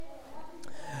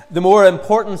The more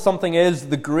important something is,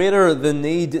 the greater the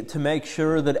need to make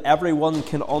sure that everyone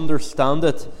can understand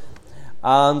it.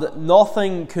 And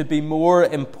nothing could be more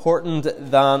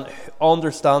important than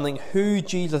understanding who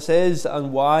Jesus is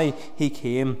and why he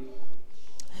came.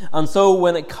 And so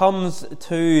when it comes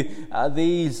to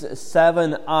these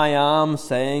 7 I am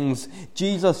sayings,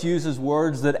 Jesus uses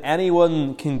words that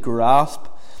anyone can grasp.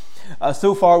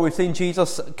 So far we've seen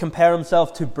Jesus compare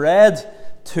himself to bread,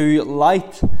 to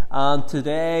light, and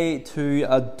today to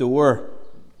a door.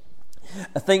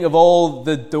 Think of all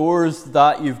the doors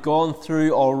that you've gone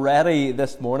through already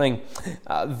this morning.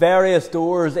 Various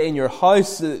doors in your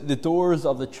house, the doors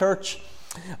of the church.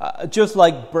 Just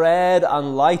like bread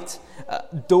and light,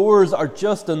 doors are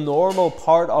just a normal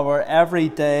part of our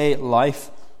everyday life.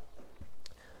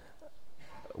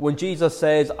 When Jesus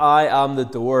says, I am the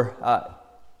door,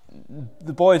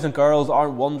 the boys and girls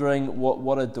aren't wondering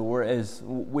what a door is.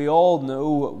 We all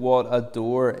know what a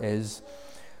door is.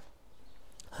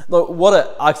 Now, what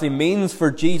it actually means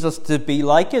for Jesus to be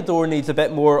like a door needs a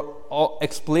bit more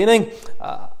explaining.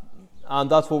 And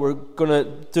that's what we're going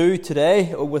to do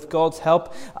today with God's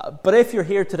help. But if you're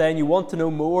here today and you want to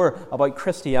know more about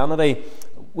Christianity,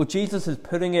 well, Jesus is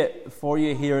putting it for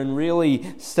you here in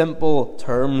really simple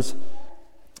terms.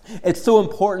 It's so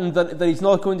important that he's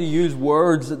not going to use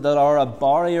words that are a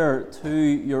barrier to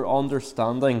your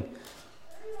understanding.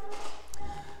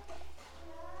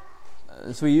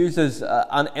 So he uses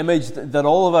an image that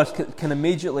all of us can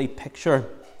immediately picture.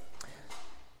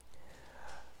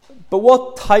 But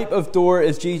what type of door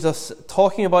is Jesus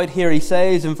talking about here? He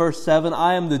says in verse 7,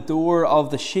 I am the door of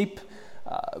the sheep.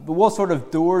 But what sort of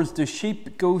doors do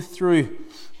sheep go through?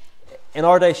 In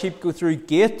our day, sheep go through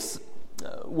gates.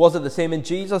 Was it the same in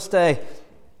Jesus' day?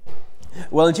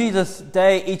 Well, in Jesus'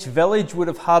 day, each village would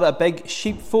have had a big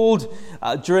sheepfold.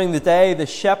 During the day, the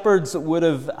shepherds would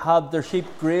have had their sheep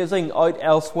grazing out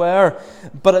elsewhere.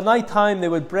 But at night time, they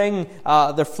would bring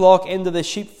their flock into the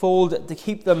sheepfold to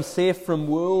keep them safe from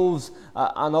wolves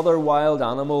and other wild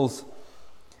animals.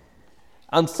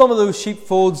 And some of those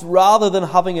sheepfolds, rather than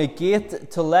having a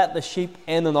gate to let the sheep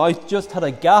in and out, just had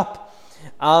a gap.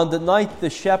 And at night, the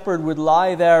shepherd would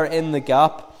lie there in the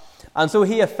gap. And so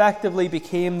he effectively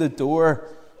became the door.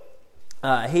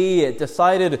 He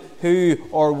decided who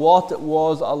or what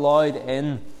was allowed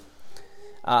in.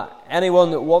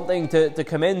 Anyone wanting to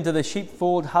come into the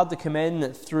sheepfold had to come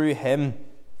in through him.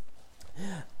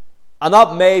 And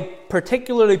that may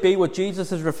particularly be what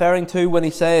Jesus is referring to when he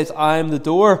says, I am the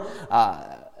door.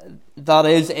 That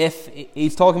is, if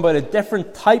he's talking about a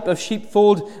different type of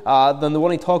sheepfold than the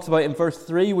one he talks about in verse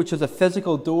 3, which is a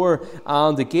physical door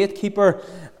and a gatekeeper.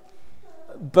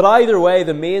 But either way,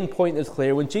 the main point is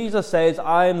clear. When Jesus says,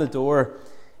 I am the door,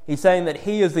 he's saying that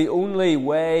he is the only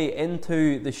way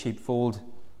into the sheepfold.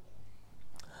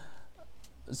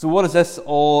 So what does this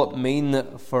all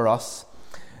mean for us?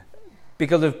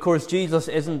 Because, of course, Jesus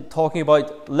isn't talking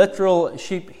about literal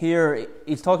sheep here.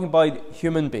 He's talking about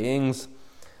human beings.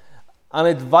 And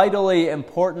it's vitally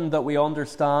important that we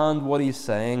understand what he's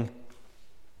saying.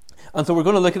 And so we're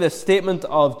going to look at this statement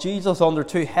of Jesus under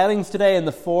 2 headings today in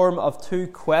the form of 2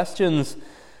 questions.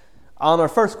 And our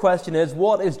first question is,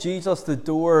 what is Jesus the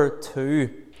door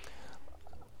to?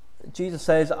 Jesus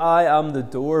says, I am the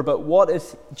door, but what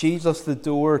is Jesus the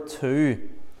door to?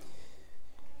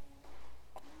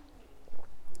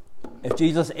 If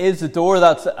Jesus is the door,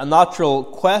 that's a natural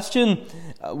question.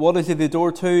 What is he the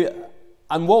door to?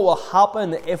 And what will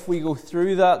happen if we go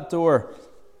through that door?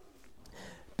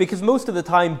 Because most of the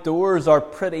time, doors are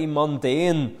pretty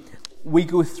mundane. We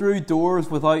go through doors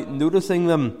without noticing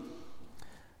them.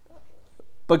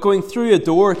 But going through a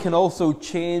door can also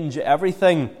change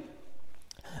everything.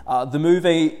 The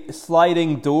movie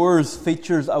Sliding Doors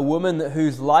features a woman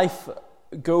whose life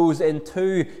goes in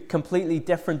 2 completely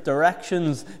different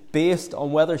directions based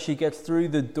on whether she gets through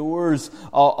the doors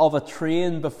of a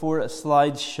train before it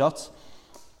slides shut.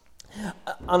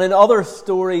 And in other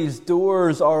stories,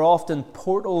 doors are often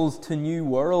portals to new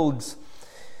worlds.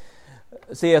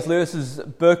 C.S. Lewis's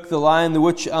book, The Lion, the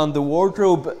Witch and the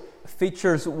Wardrobe,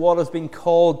 features what has been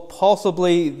called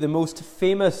possibly the most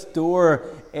famous door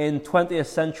in 20th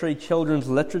century children's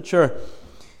literature.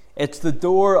 It's the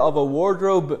door of a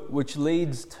wardrobe which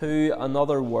leads to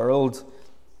another world.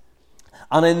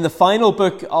 And in the final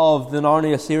book of the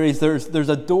Narnia series, there's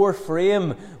a door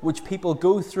frame which people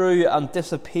go through and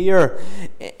disappear.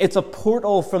 It's a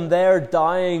portal from their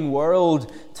dying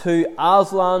world to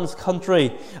Aslan's country,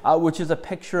 which is a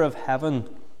picture of heaven.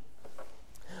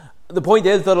 The point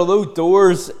is that although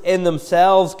doors in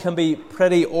themselves can be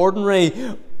pretty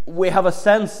ordinary, we have a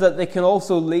sense that they can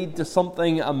also lead to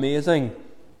something amazing.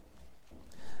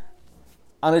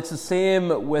 And it's the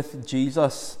same with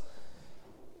Jesus.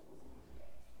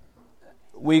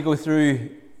 We go through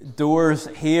doors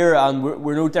here, and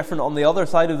we're no different on the other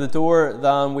side of the door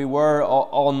than we were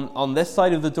on this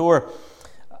side of the door.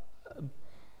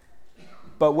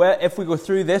 But if we go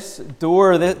through this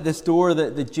door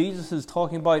that Jesus is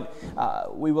talking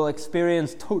about, we will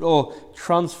experience total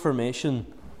transformation.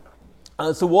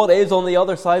 And so what is on the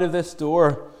other side of this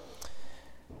door?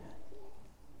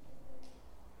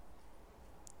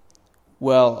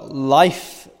 Well,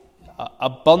 life,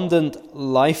 abundant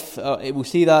life. We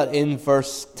see that in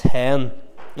verse 10, in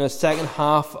the second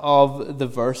half of the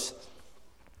verse.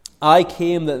 I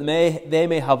came that they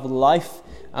may have life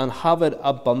and have it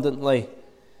abundantly.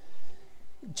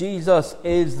 Jesus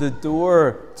is the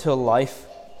door to life.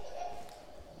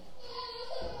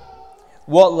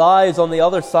 What lies on the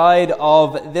other side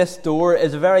of this door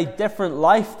is a very different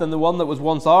life than the one that was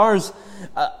once ours,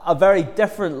 a very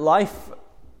different life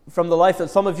from the life that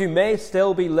some of you may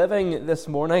still be living this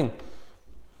morning.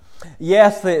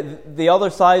 Yes, the other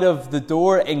side of the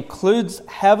door includes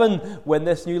heaven, when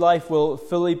this new life will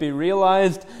fully be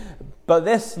realized, but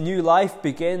this new life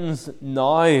begins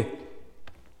now.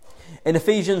 In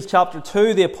Ephesians chapter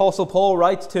 2, the Apostle Paul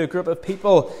writes to a group of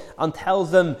people and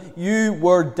tells them, you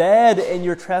were dead in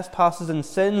your trespasses and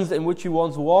sins in which you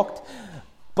once walked,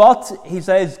 but, he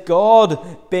says,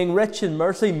 God, being rich in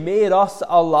mercy, made us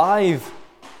alive.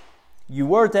 You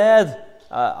were dead,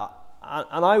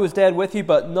 and I was dead with you,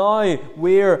 but now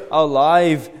we're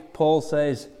alive, Paul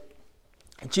says.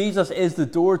 Jesus is the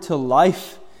door to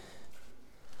life.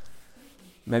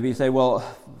 Maybe you say, well,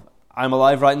 I'm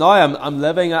alive right now, I'm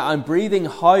living, I'm breathing.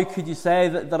 How could you say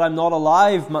that I'm not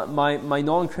alive? My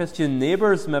non-Christian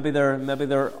neighbours, maybe they're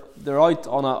out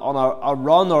on a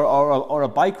run or a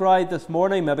bike ride this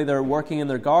morning. Maybe they're working in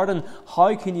their garden.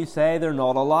 How can you say they're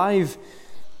not alive?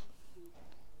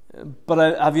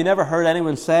 But have you never heard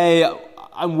anyone say,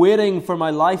 I'm waiting for my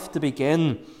life to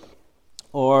begin?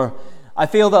 Or, I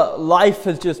feel that life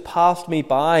has just passed me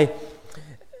by.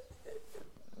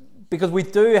 Because we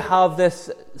do have this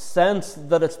sense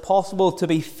that it's possible to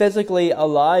be physically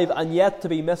alive and yet to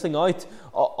be missing out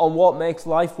on what makes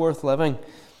life worth living.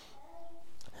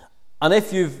 And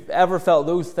if you've ever felt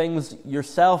those things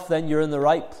yourself, then you're in the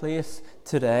right place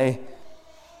today.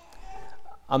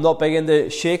 I'm not big into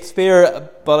Shakespeare,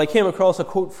 but I came across a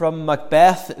quote from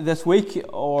Macbeth this week,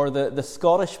 or the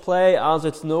Scottish play as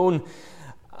it's known.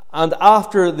 And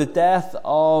after the death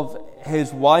of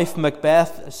his wife,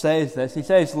 Macbeth says this. He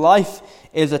says, life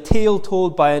is a tale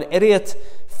told by an idiot,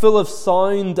 full of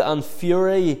sound and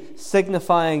fury,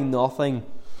 signifying nothing.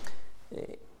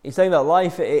 He's saying that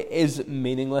life is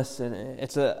meaningless.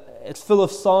 It's full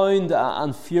of sound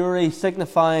and fury,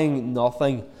 signifying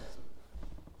nothing.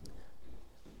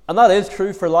 And that is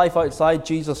true for life outside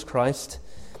Jesus Christ.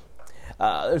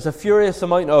 There's a furious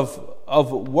amount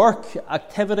of work,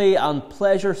 activity and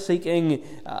pleasure seeking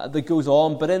that goes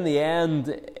on, but in the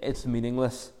end it's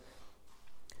meaningless.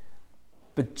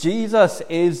 But Jesus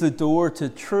is the door to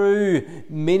true,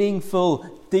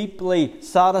 meaningful, deeply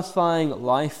satisfying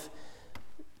life,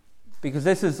 because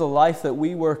this is the life that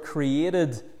we were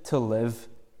created to live.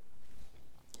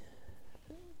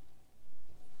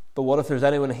 But what if there's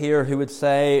anyone here who would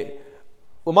say,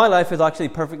 well, my life is actually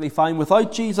perfectly fine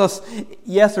without Jesus.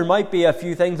 Yes, there might be a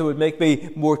few things that would make me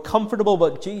more comfortable,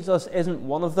 but Jesus isn't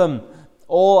one of them.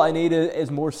 All I need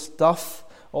is more stuff.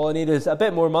 All I need is a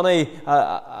bit more money,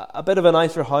 a bit of a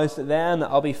nicer house, then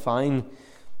I'll be fine.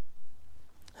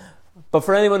 But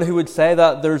for anyone who would say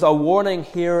that, there's a warning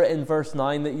here in verse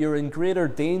 9 that you're in greater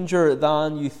danger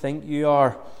than you think you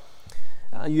are.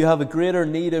 You have a greater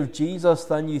need of Jesus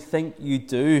than you think you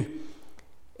do.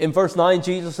 In verse 9,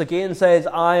 Jesus again says,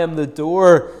 I am the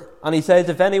door. And he says,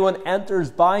 if anyone enters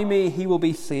by me, he will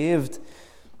be saved.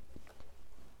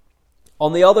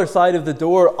 On the other side of the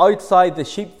door, outside the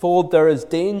sheepfold, there is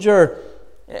danger.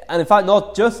 And in fact,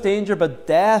 not just danger, but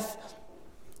death.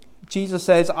 Jesus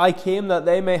says, I came that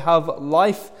they may have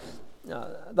life.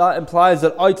 That implies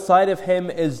that outside of him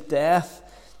is death.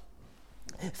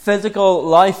 Physical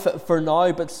life for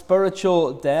now, but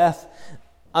spiritual death.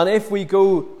 And if we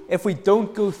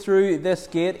don't go through this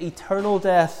gate, eternal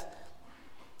death.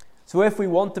 So if we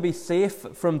want to be safe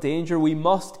from danger, we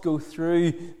must go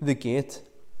through the gate.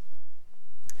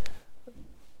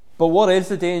 But what is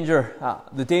the danger?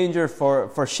 The danger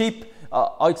for sheep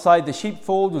outside the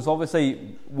sheepfold was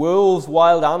obviously wolves,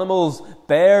 wild animals,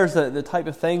 bears, the type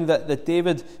of thing that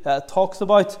David talks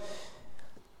about.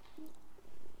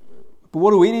 But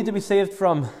what do we need to be saved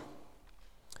from?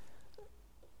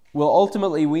 Well,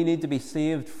 ultimately, we need to be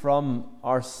saved from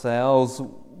ourselves.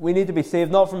 We need to be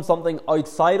saved not from something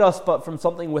outside us, but from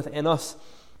something within us.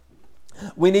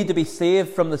 We need to be saved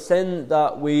from the sin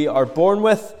that we are born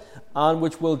with and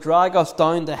which will drag us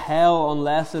down to hell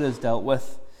unless it is dealt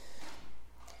with.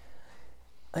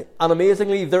 And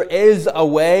amazingly, there is a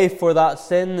way for that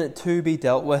sin to be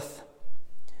dealt with.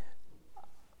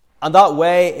 And that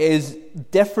way is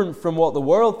different from what the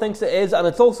world thinks it is, and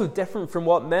it's also different from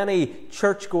what many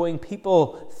church-going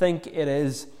people think it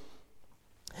is.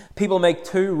 People make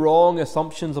two wrong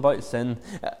assumptions about sin.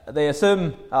 They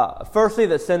assume, firstly,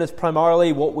 that sin is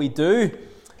primarily what we do,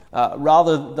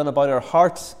 rather than about our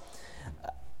hearts.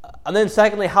 And then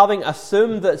secondly, having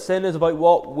assumed that sin is about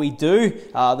what we do,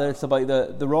 that it's about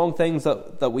the wrong things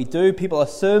that we do, people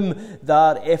assume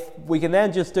that if we can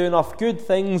then just do enough good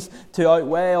things to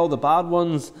outweigh all the bad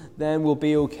ones, then we'll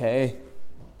be okay.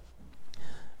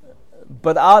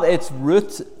 But at its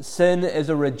root, sin is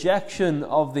a rejection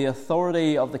of the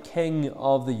authority of the King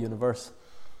of the universe.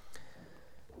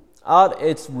 At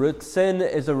its root, sin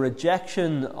is a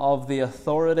rejection of the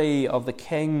authority of the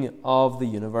King of the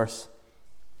universe.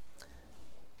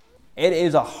 It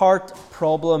is a heart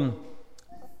problem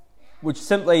which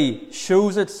simply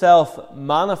shows itself,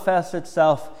 manifests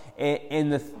itself in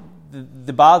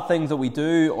the bad things that we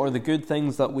do or the good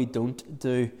things that we don't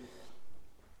do.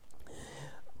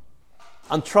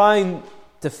 And trying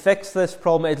to fix this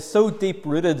problem, it's so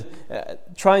deep-rooted,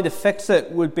 trying to fix it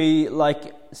would be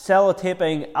like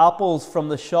sellotaping apples from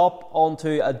the shop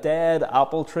onto a dead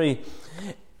apple tree.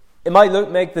 It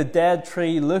might make the dead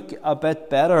tree look a bit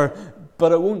better,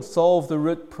 but it won't solve the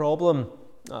root problem.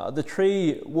 The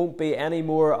tree won't be any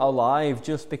more alive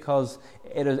just because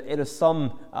it is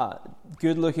some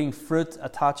good-looking fruit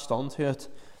attached onto it.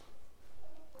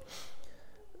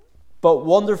 But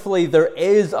wonderfully, there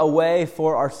is a way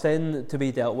for our sin to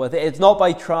be dealt with. It's not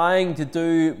by trying to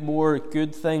do more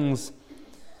good things.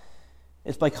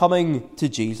 It's by coming to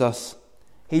Jesus.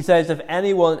 He says, if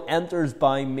anyone enters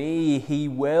by me, he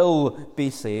will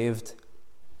be saved.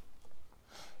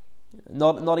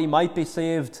 Not he might be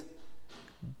saved,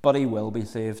 but he will be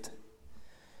saved.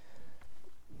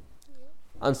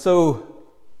 And so,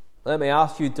 let me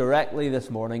ask you directly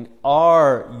this morning,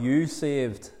 are you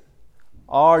saved?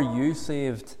 Are you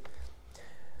saved?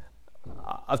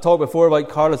 I've talked before about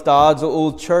Carlos' dad's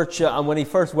old church, and when he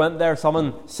first went there,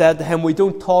 someone said to him, we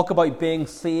don't talk about being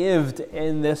saved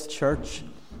in this church.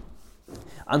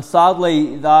 And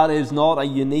sadly, that is not a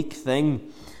unique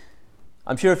thing.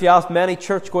 I'm sure if you asked many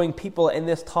church-going people in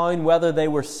this town whether they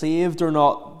were saved or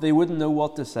not, they wouldn't know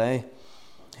what to say.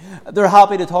 They're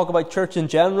happy to talk about church in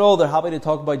general. They're happy to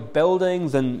talk about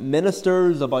buildings and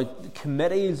ministers, about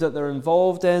committees that they're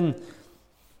involved in.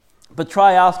 But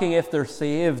try asking if they're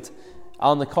saved,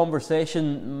 and the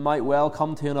conversation might well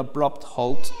come to an abrupt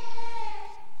halt.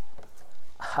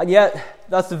 And yet,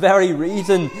 that's the very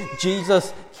reason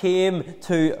Jesus came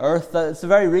to earth. That's the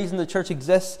very reason the church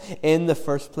exists in the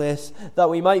first place, that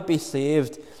we might be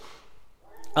saved.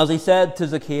 As he said to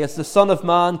Zacchaeus, the Son of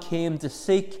Man came to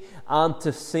seek and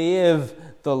to save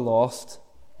the lost.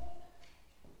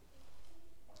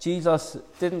 Jesus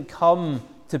didn't come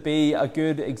to be a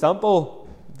good example,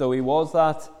 though he was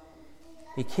that.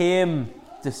 He came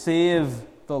to save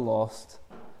the lost.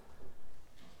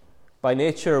 By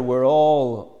nature, we're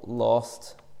all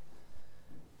lost.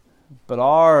 But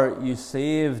are you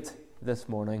saved this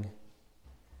morning?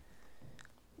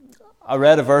 I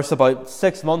read a verse about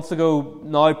 6 months ago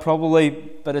now probably,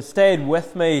 but it stayed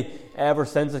with me ever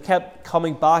since. It kept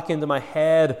coming back into my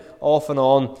head off and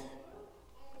on.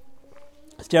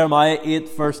 It's Jeremiah 8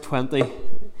 verse 20.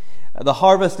 The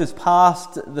harvest is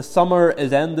past, the summer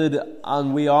is ended,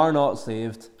 and we are not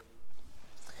saved.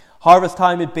 Harvest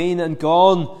time had been and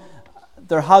gone.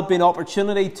 There had been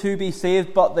opportunity to be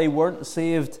saved, but they weren't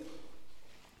saved.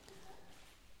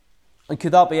 And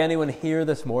could that be anyone here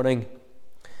this morning?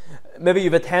 Maybe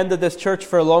you've attended this church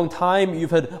for a long time.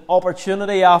 You've had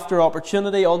opportunity after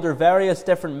opportunity under various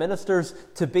different ministers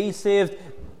to be saved.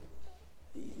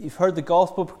 You've heard the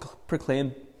gospel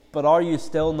proclaimed, but are you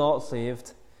still not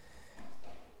saved?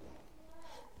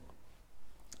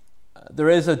 There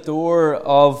is a door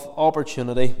of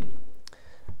opportunity,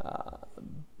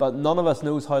 but none of us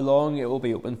knows how long it will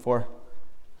be open for.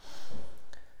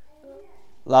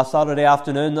 Last Saturday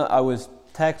afternoon, I was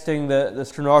texting the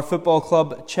Stranraer Football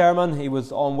Club chairman. He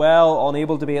was unwell,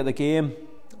 unable to be at the game.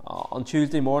 On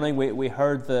Tuesday morning, we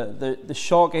heard the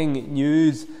shocking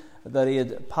news that he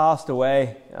had passed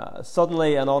away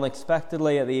suddenly and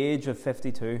unexpectedly at the age of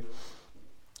 52.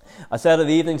 I said at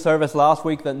the evening service last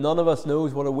week that none of us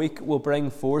knows what a week will bring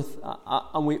forth,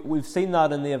 and we've seen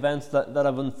that in the events that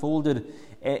have unfolded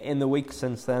in the week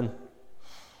since then.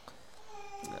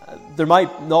 there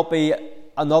might not be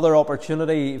another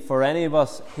opportunity for any of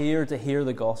us here to hear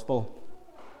the gospel.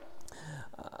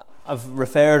 I've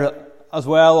referred as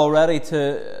well already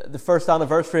to the first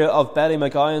anniversary of Betty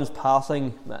McGowan's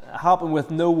passing. It happened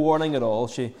with no warning at all.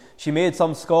 She made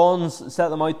some scones, set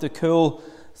them out to cool,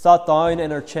 sat down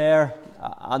in her chair,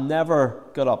 and never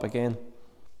got up again.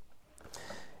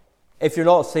 If you're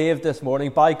not saved this morning,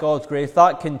 by God's grace,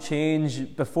 that can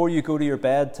change before you go to your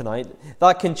bed tonight.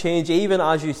 That can change even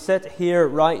as you sit here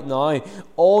right now.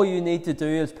 All you need to do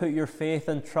is put your faith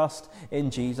and trust in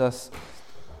Jesus.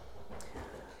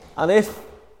 And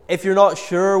if you're not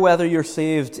sure whether you're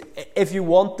saved, if you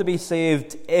want to be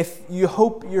saved, if you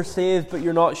hope you're saved but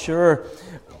you're not sure,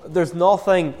 there's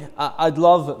nothing I'd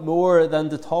love more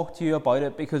than to talk to you about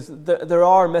it, because there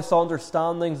are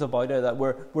misunderstandings about it, that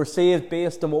we're saved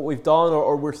based on what we've done,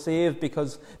 or we're saved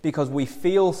because we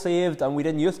feel saved and we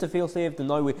didn't used to feel saved and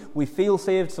now we feel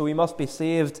saved, so we must be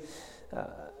saved.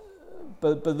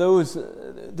 But those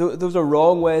are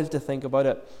wrong ways to think about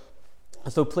it.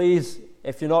 So please,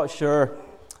 if you're not sure,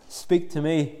 speak to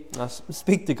me,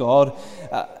 speak to God.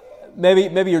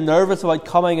 Maybe you're nervous about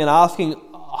coming and asking,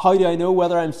 how do I know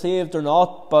whether I'm saved or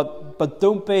not? But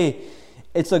don't be.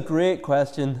 It's a great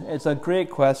question. It's a great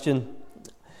question.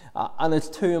 And it's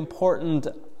too important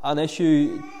an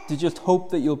issue to just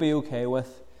hope that you'll be okay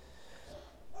with.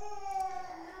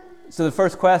 So the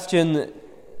first question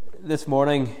this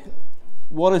morning,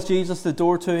 what is Jesus the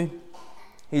door to?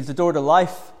 He's the door to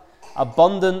life,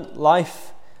 abundant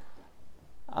life,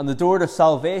 and the door to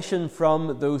salvation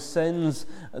from those sins,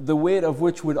 the weight of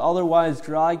which would otherwise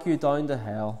drag you down to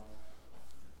hell.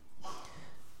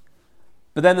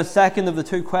 But then the second of the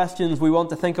two questions we want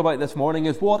to think about this morning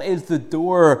is, what is the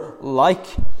door like?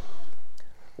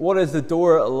 What is the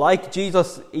door like?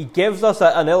 Jesus, he gives us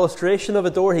an illustration of a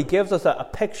door. He gives us a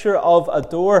picture of a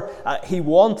door. He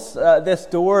wants this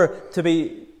door to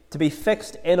be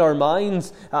fixed in our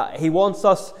minds. He wants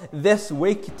us this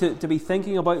week to be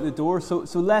thinking about the door. So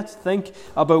let's think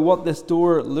about what this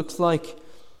door looks like.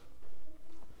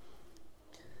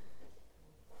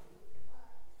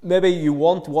 Maybe you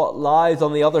want what lies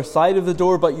on the other side of the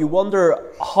door, but you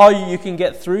wonder how you can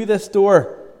get through this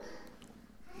door.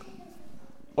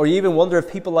 Or you even wonder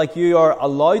if people like you are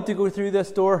allowed to go through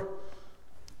this door.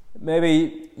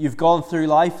 Maybe you've gone through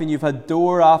life and you've had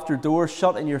door after door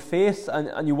shut in your face,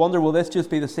 and you wonder, will this just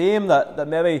be the same? That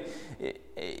maybe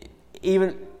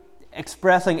even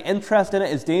expressing interest in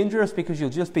it is dangerous because you'll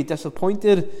just be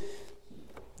disappointed.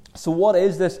 So what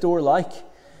is this door like?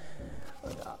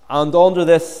 And under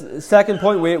this second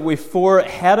point, we have 4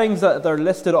 headings that are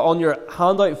listed on your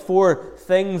handout, 4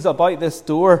 things about this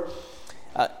door.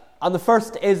 And the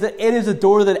first is that it is a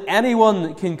door that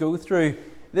anyone can go through.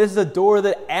 This is a door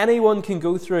that anyone can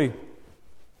go through.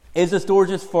 Is this door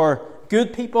just for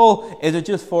good people? Is it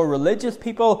just for religious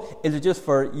people? Is it just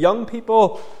for young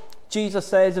people? Jesus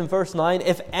says in verse 9,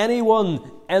 if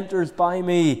anyone enters by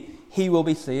me, he will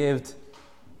be saved.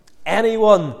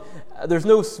 Anyone. There's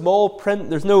no small print,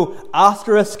 there's no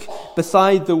asterisk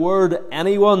beside the word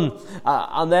anyone.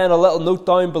 And then a little note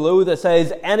down below that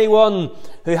says anyone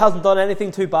who hasn't done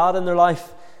anything too bad in their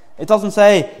life. It doesn't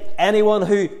say anyone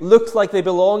who looks like they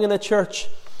belong in a church.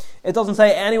 It doesn't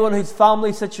say anyone whose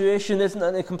family situation isn't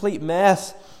in a complete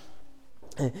mess.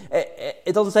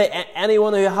 It doesn't say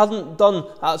anyone who hasn't done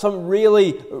some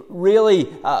really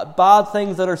bad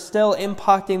things that are still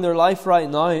impacting their life right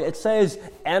now. It says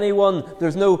anyone.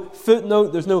 There's no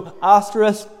footnote. There's no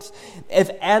asterisk. If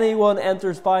anyone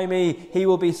enters by me, he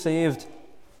will be saved.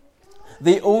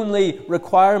 The only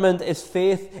requirement is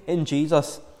faith in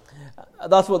Jesus.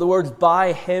 That's what the words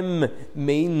by him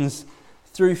means.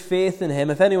 Through faith in him.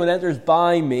 If anyone enters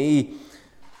by me,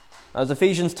 as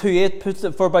Ephesians 2:8 puts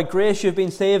it, for by grace you have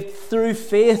been saved through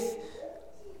faith,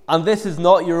 and this is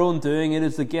not your own doing, it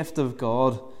is the gift of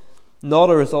God, not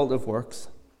a result of works.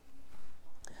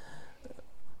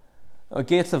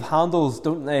 Gates have handles,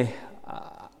 don't they?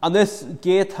 And this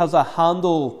gate has a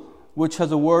handle which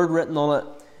has a word written on it,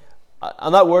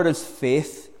 and that word is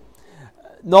faith.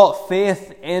 Not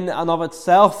faith in and of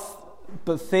itself,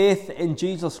 but faith in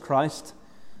Jesus Christ.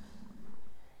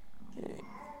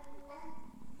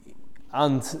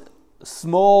 And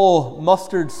small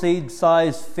mustard seed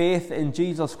sized faith in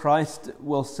Jesus Christ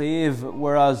will save,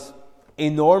 whereas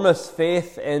enormous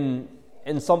faith in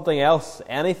something else,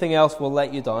 anything else, will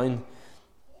let you down.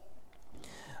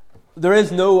 There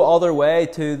is no other way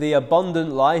to the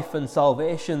abundant life and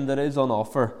salvation that is on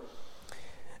offer.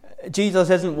 Jesus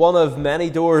isn't one of many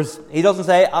doors. He doesn't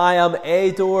say, I am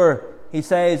a door. He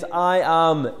says, I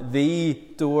am the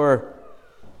door.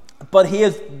 But he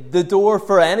is the door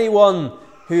for anyone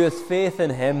who has faith in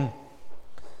him.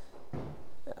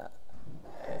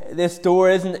 This door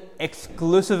isn't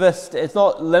exclusivist. It's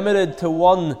not limited to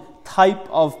one type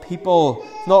of people.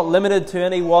 It's not limited to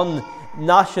any one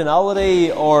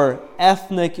nationality or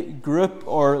ethnic group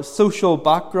or social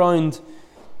background.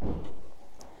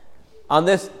 And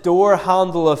this door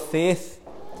handle of faith,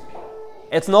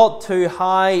 it's not too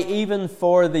high even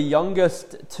for the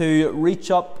youngest to reach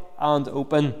up and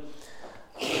open.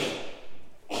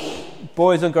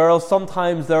 Boys and girls,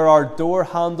 sometimes there are door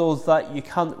handles that you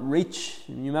can't reach.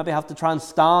 You maybe have to try and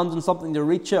stand on something to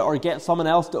reach it or get someone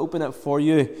else to open it for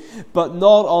you. But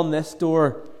not on this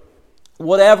door.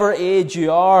 Whatever age you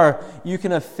are, you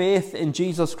can have faith in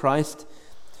Jesus Christ.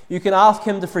 You can ask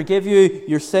him to forgive you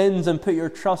your sins and put your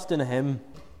trust in him.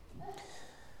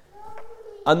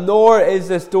 And nor is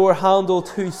this door handle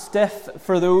too stiff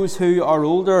for those who are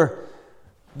older.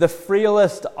 The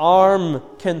frailest arm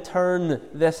can turn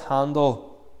this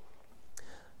handle.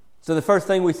 So the first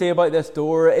thing we say about this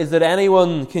door is that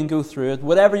anyone can go through it.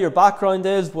 Whatever your background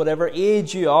is, whatever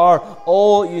age you are,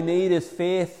 all you need is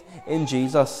faith in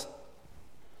Jesus.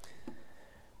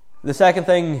 The second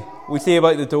thing we say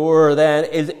about the door then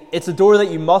is it's a door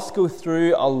that you must go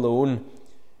through alone.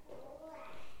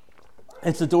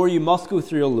 It's a door you must go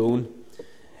through alone.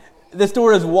 This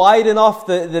door is wide enough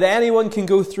that anyone can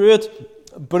go through it,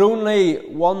 but only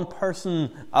one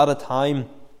person at a time.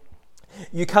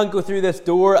 You can't go through this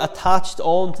door attached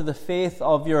on to the faith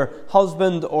of your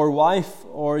husband or wife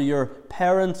or your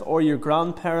parents or your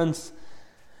grandparents.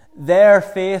 Their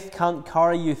faith can't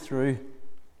carry you through.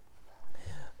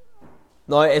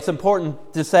 Now, it's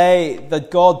important to say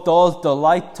that God does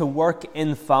delight to work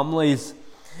in families.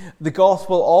 The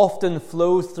gospel often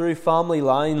flows through family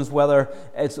lines, whether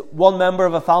it's one member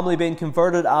of a family being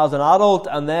converted as an adult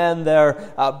and then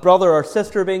their brother or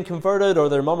sister being converted, or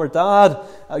their mum or dad.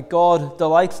 God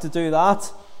delights to do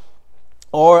that.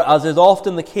 Or, as is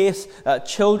often the case,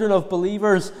 children of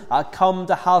believers come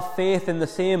to have faith in the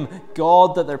same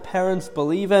God that their parents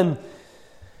believe in.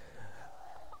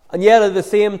 And yet at the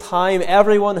same time,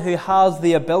 everyone who has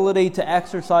the ability to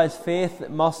exercise faith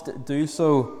must do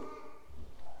so.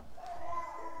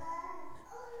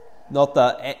 Not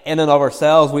that in and of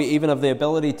ourselves we even have the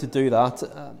ability to do that.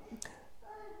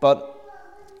 But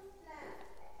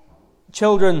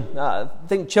children,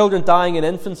 think children dying in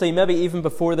infancy, maybe even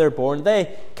before they're born,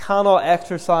 they cannot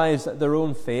exercise their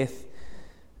own faith.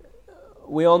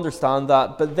 We understand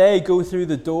that. But they go through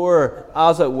the door,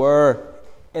 as it were,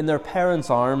 in their parents'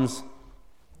 arms.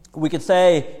 We could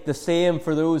say the same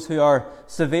for those who are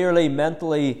severely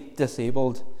mentally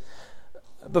disabled.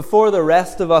 Before the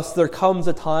rest of us, there comes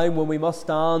a time when we must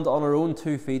stand on our own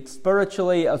 2 feet,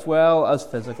 spiritually as well as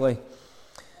physically.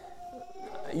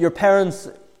 Your parents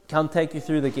can't take you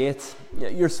through the gate.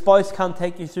 Your spouse can't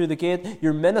take you through the gate.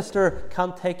 Your minister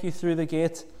can't take you through the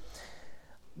gate.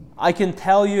 I can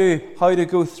tell you how to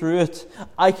go through it.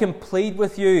 I can plead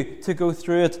with you to go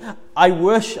through it. I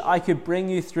wish I could bring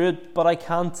you through it, but I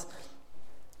can't.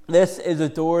 This is a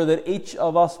door that each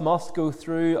of us must go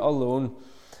through alone.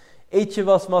 Each of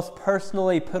us must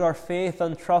personally put our faith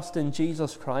and trust in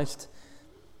Jesus Christ.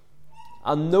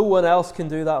 And no one else can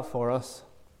do that for us.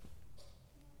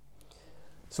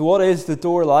 So what is the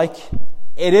door like?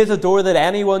 It is a door that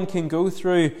anyone can go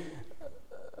through,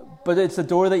 but it's a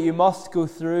door that you must go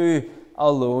through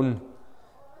alone.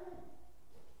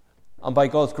 And by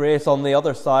God's grace, on the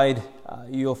other side,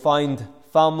 you'll find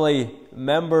family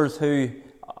members who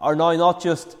are now not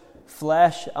just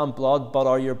flesh and blood, but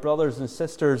are your brothers and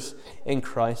sisters in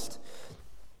Christ.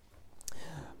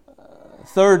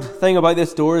 Third thing about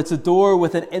this door, it's a door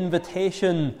with an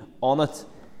invitation on it.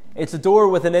 It's a door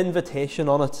with an invitation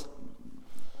on it.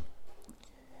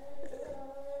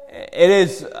 It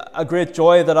is a great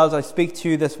joy that as I speak to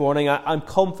you this morning, I'm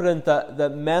confident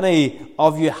that many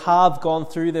of you have gone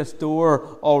through this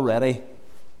door already.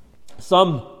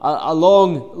 Some a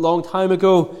long time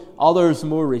ago, others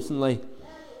more recently.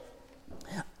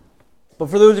 But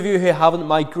for those of you who haven't,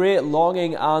 my great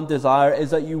longing and desire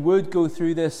is that you would go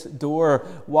through this door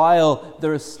while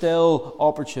there is still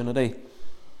opportunity.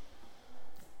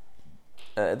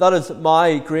 That is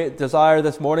my great desire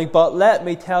this morning. But let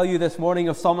me tell you this morning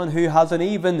of someone who has an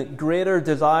even greater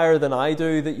desire than I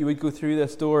do that you would go through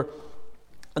this door.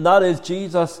 And that is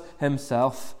Jesus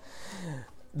himself.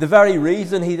 The very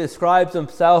reason he describes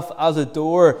himself as a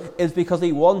door is because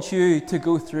he wants you to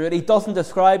go through it. He doesn't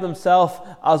describe himself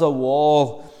as a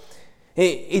wall.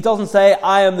 He doesn't say,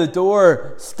 I am the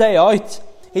door, stay out.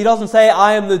 He doesn't say,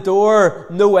 I am the door,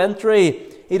 no entry.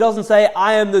 He doesn't say,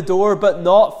 I am the door, but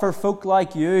not for folk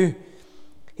like you.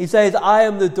 He says, I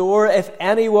am the door. If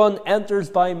anyone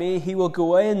enters by me, he will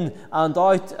go in and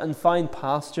out and find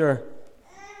pasture.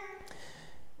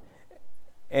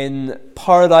 In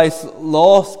Paradise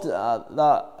Lost,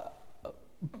 that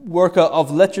work of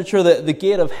literature, the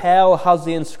gate of hell has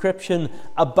the inscription,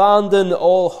 abandon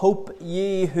all hope,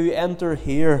 ye who enter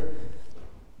here.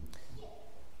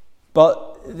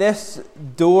 But this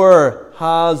door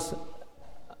has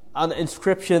an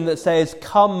inscription that says,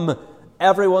 come,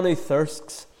 everyone who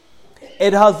thirsts.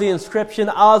 It has the inscription,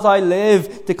 as I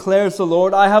live, declares the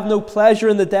Lord, I have no pleasure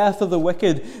in the death of the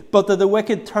wicked, but that the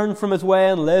wicked turn from his way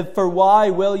and live. For why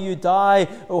will you die,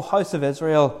 O house of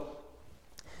Israel?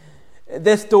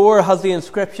 This door has the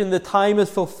inscription, the time is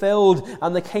fulfilled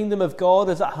and the kingdom of God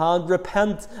is at hand.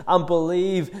 Repent and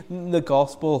believe in the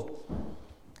gospel.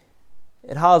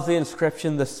 It has the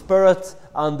inscription, the Spirit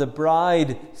and the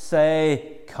bride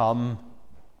say, come.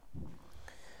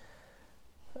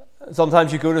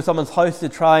 Sometimes you go to someone's house to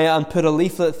try and put a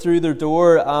leaflet through their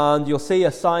door and you'll see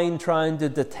a sign trying to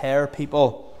deter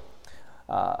people.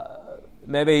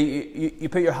 Maybe you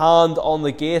put your hand on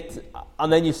the gate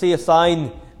and then you see a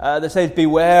sign that says,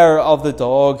 beware of the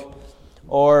dog.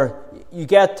 Or you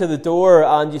get to the door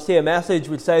and you see a message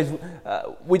which says,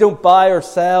 we don't buy or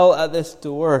sell at this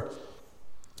door.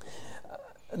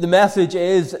 The message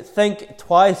is, think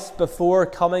twice before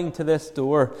coming to this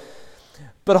door.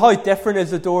 But how different is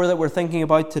the door that we're thinking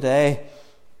about today?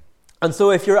 And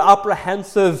so if you're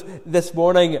apprehensive this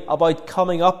morning about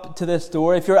coming up to this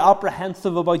door, if you're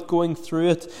apprehensive about going through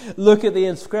it, look at the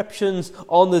inscriptions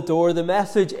on the door. The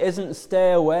message isn't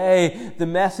stay away, the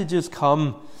message is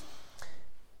come.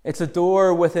 It's a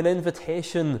door with an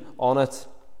invitation on it.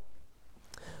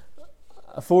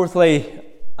 Fourthly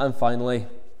and finally,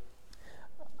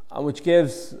 and which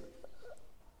gives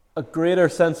a greater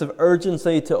sense of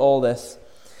urgency to all this,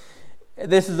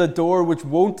 this is a door which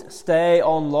won't stay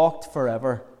unlocked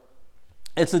forever.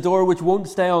 It's a door which won't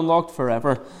stay unlocked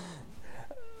forever.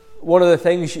 One of the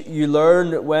things you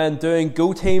learn when doing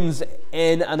go teams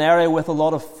in an area with a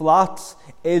lot of flats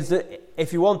is that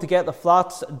if you want to get the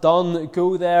flats done,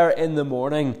 go there in the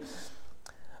morning.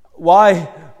 Why?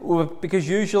 Because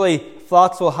usually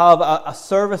flats will have a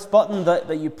service button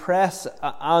that you press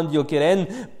and you'll get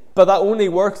in. But that only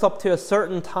works up to a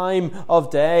certain time of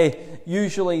day,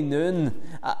 usually noon.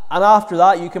 And after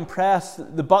that, you can press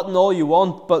the button all you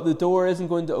want, but the door isn't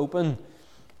going to open.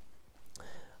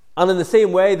 And in the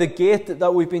same way, the gate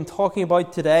that we've been talking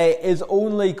about today is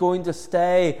only going to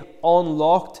stay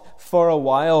unlocked for a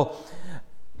while.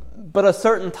 But a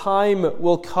certain time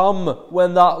will come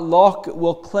when that lock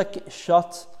will click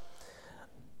shut.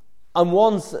 And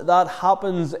once that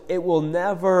happens, it will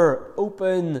never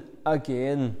open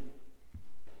again.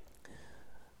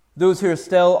 Those who are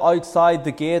still outside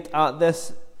the gate at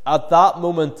that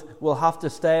moment will have to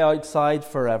stay outside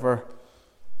forever.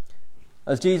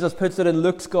 As Jesus puts it in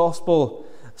Luke's Gospel,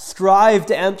 strive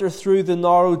to enter through the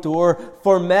narrow door,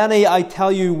 for many, I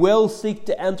tell you, will seek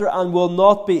to enter and will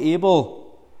not be able.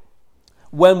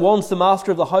 When once the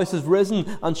master of the house has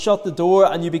risen and shut the door,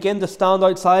 and you begin to stand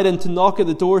outside and to knock at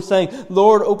the door, saying,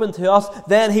 Lord, open to us,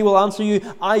 then he will answer you,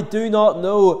 I do not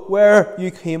know where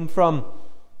you came from.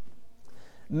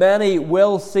 Many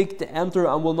will seek to enter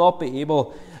and will not be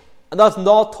able. And that's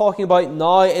not talking about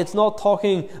now. It's not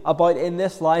talking about in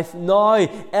this life. Now,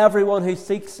 everyone who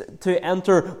seeks to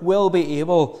enter will be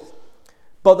able.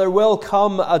 But there will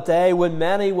come a day when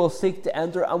many will seek to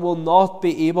enter and will not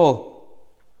be able.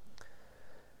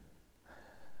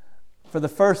 For the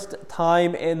first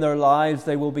time in their lives,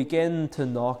 they will begin to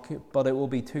knock, but it will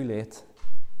be too late.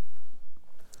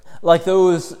 Like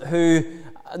those who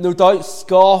no doubt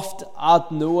scoffed at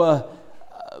Noah,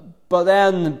 but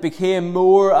then became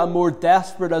more and more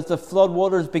desperate as the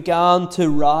floodwaters began to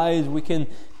rise. We can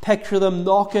picture them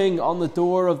knocking on the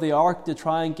door of the ark to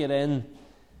try and get in,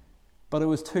 but it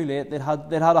was too late. They'd had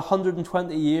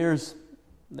 120 years.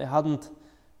 They hadn't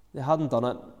done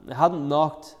it. They hadn't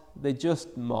knocked. They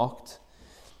just mocked.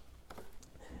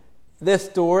 This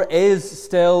door is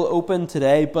still open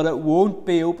today, but it won't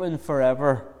be open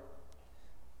forever.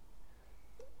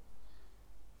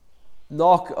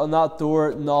 Knock on that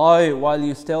door now while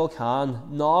you still can.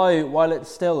 Now while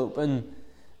it's still open.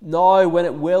 Now when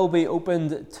it will be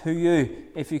opened to you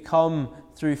if you come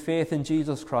through faith in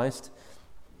Jesus Christ.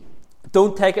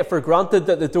 Don't take it for granted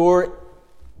that the door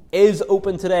is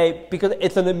open today, because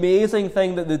it's an amazing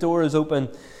thing that the door is open.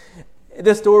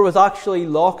 This door was actually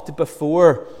locked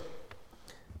before.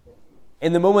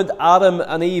 In the moment Adam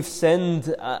and Eve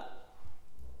sinned,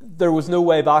 there was no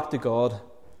way back to God.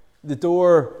 The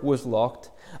door was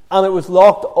locked. And it was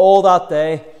locked all that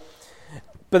day.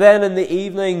 But then in the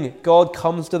evening, God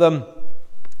comes to them.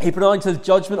 He pronounces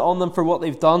judgment on them for what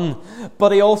they've done,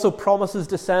 but he also promises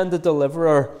to send a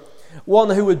deliverer, one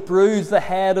who would bruise the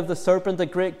head of the serpent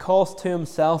at great cost to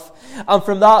himself. And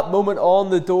from that moment on,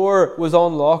 the door was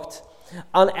unlocked,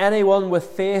 and anyone with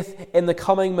faith in the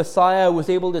coming Messiah was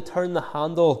able to turn the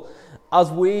handle,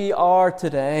 as we are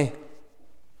today.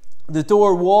 The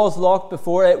door was locked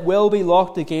before, it will be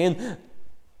locked again,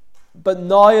 but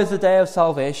now is the day of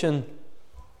salvation.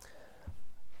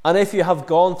 And if you have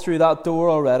gone through that door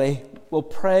already, well,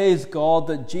 praise God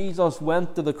that Jesus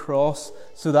went to the cross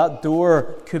so that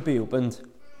door could be opened.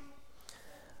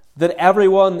 That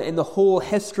everyone in the whole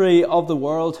history of the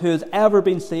world who has ever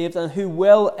been saved and who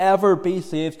will ever be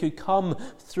saved could come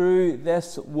through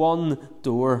this one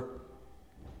door.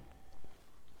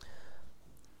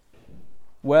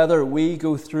 Whether we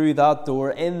go through that door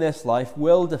in this life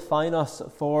will define us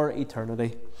for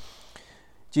eternity.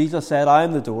 Jesus said, I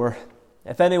am the door.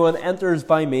 If anyone enters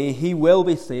by me, he will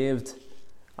be saved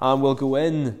and will go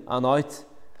in and out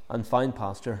and find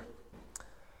pasture.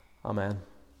 Amen.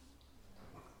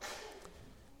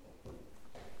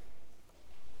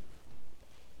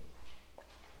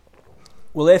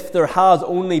 Well, if there has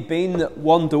only been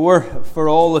one door for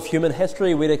all of human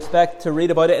history, we'd expect to read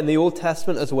about it in the Old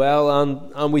Testament as well,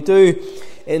 and we do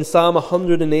in Psalm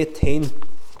 118.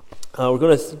 We're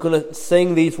going to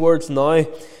sing these words now.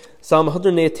 Psalm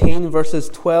 118, verses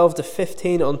 12 to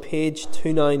 15 on page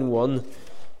 291.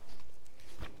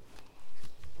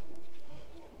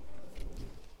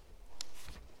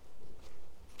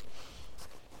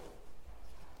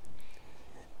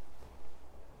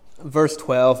 Verse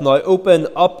 12, now open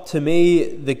up to me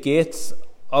the gates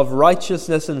of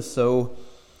righteousness, and so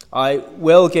I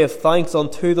will give thanks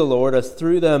unto the Lord, as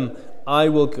through them I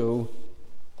will go.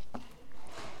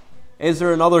 Is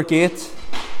there another gate?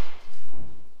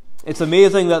 It's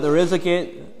amazing that there is a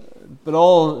gate, but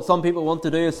all some people want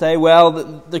to do is say,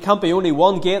 well, there can't be only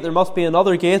one gate, there must be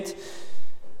another gate.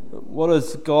 What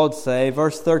does God say?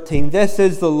 Verse 13, this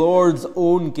is the Lord's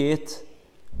own gate.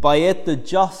 By it the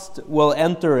just will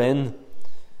enter in.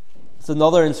 It's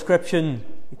another inscription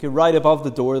you could write above the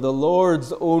door, the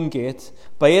Lord's own gate.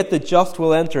 By it the just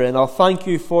will enter in. I'll thank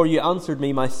you for you answered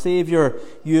me, my Saviour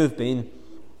you have been.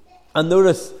 And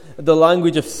notice the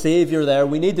language of Saviour there.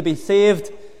 We need to be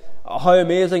saved. How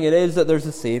amazing it is that there's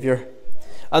a Saviour.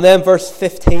 And then verse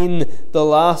 15,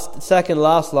 the second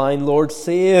last line, Lord,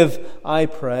 save, I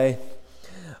pray.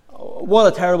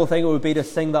 What a terrible thing it would be to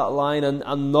sing that line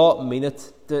and not mean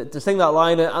it. To sing that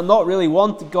line and not really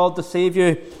want God to save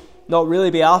you, not really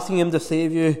be asking Him to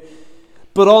save you.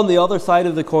 But on the other side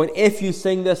of the coin, if you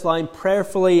sing this line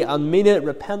prayerfully and mean it,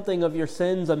 repenting of your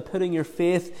sins and putting your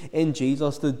faith in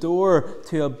Jesus, the door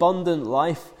to abundant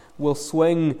life will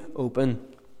swing open.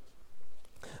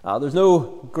 There's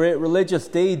no great religious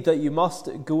deed that you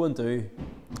must go and do.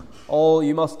 All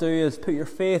you must do is put your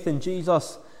faith in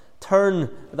Jesus, turn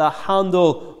the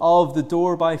handle of the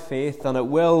door by faith, and it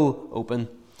will open.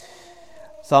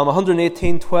 Psalm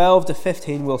 118, 12 to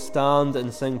 15 will stand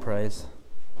and sing praise.